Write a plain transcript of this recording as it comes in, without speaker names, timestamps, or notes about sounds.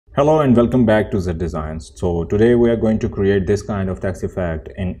Hello and welcome back to Zed Designs. So today we are going to create this kind of text effect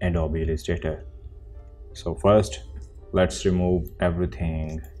in Adobe Illustrator. So first, let's remove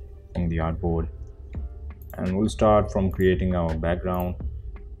everything in the artboard and we'll start from creating our background.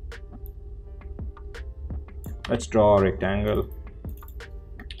 Let's draw a rectangle.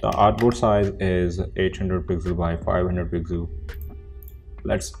 The artboard size is 800 pixel by 500 pixel.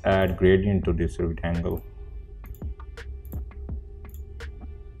 Let's add gradient to this rectangle.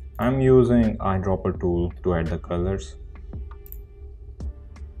 I'm using eyedropper tool to add the colors.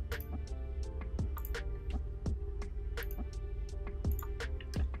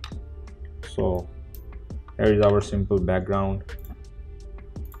 So here is our simple background.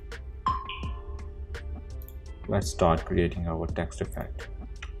 Let's start creating our text effect.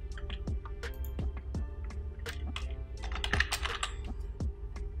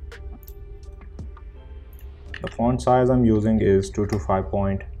 The font size I'm using is 2 to 5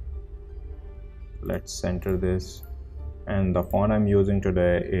 point. Let's center this, and the font I'm using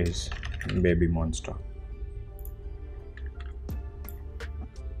today is Baby Monster.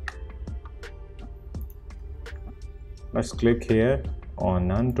 Let's click here on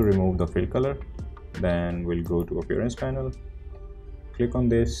none to remove the fill color. Then we'll go to appearance panel, click on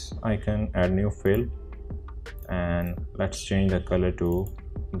this icon, add new fill, and let's change the color to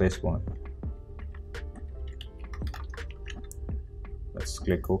this one. Let's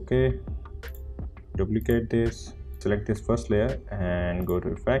click OK, duplicate this, select this first layer and go to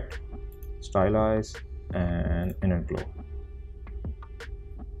effect, stylize and inner glow.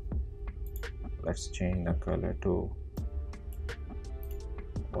 Let's change the color to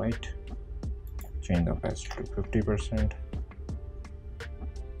white, change the opacity to 50%,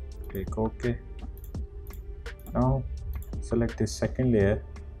 click OK. Now select this second layer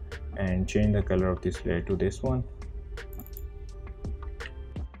and change the color of this layer to this one.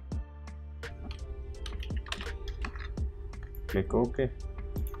 Click OK.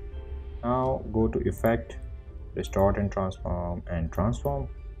 Now go to effect, distort and transform.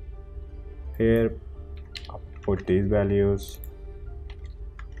 Here put these values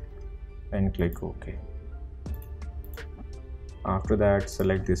and click OK. After that,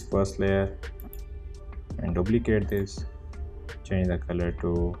 select this first layer and duplicate this, change the color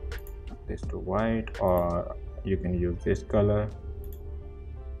to this to white, or you can use this color.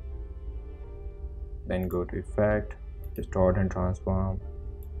 Then go to effect, distort and transform.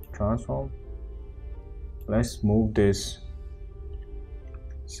 Let's move this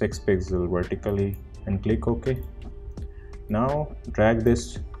 6 pixel vertically and click OK. Now drag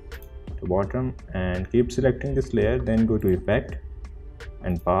this to bottom and keep selecting this layer, then go to effect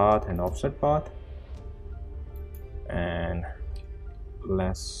and path and offset path, and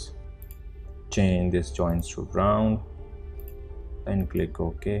let's change this joints to round, then click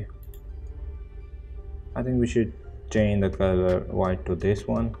OK. I think we should change the color white to this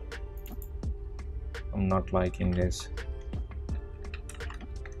one. I'm not liking this,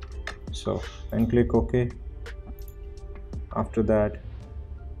 so then click OK. After that,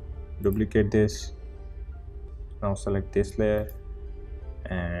 duplicate this. Now select this layer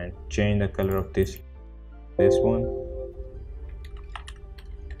and change the color of this one,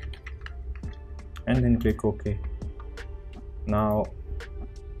 and then click OK. Now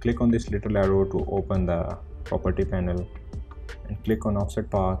click on this little arrow to open the property panel and click on offset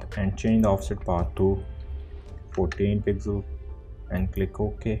path and change the offset path to 14 pixel and click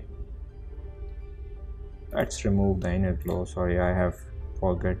OK. Let's remove the inner glow. Sorry, I have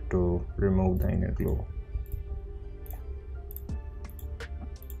forget to remove the inner glow.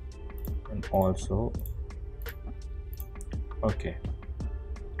 And also OK.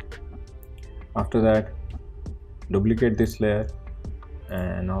 After that, duplicate this layer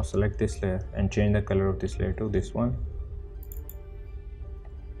and now select this layer and change the color of this layer to this one.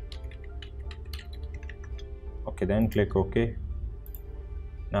 Okay, then click OK.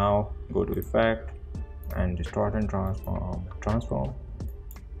 Now go to effect and distort and transform.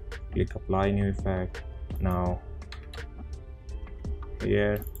 Click apply new effect. Now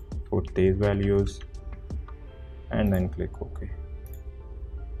here put these values and then click OK.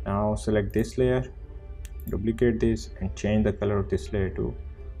 Now select this layer, duplicate this and change the color of this layer to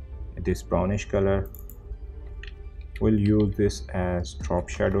this brownish color. We'll use this as drop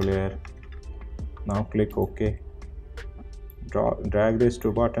shadow layer. Now click OK. Drag this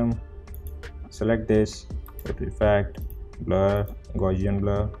to bottom, select this, go to effect, blur, Gaussian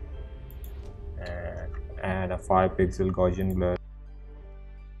blur, and add a 5 pixel Gaussian blur.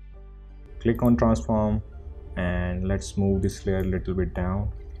 Click on transform and let's move this layer a little bit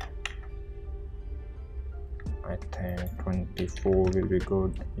down. I think 24 will be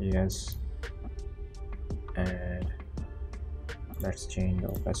good. Yes. And let's change the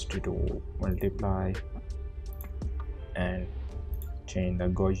opacity to multiply and change the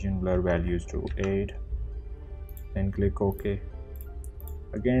Gaussian blur values to 8. Then click OK.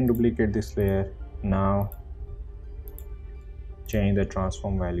 Again duplicate this layer. Now change the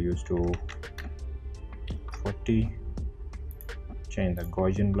transform values to 40. Change the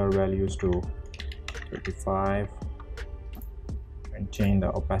Gaussian blur values to 35 and change the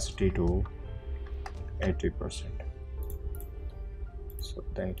opacity to 80%. So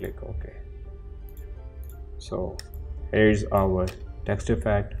then click OK. So here's our text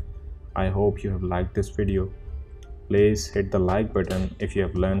effect. I hope you have liked this video. Please hit the like button if you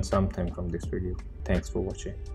have learned something from this video. Thanks for watching.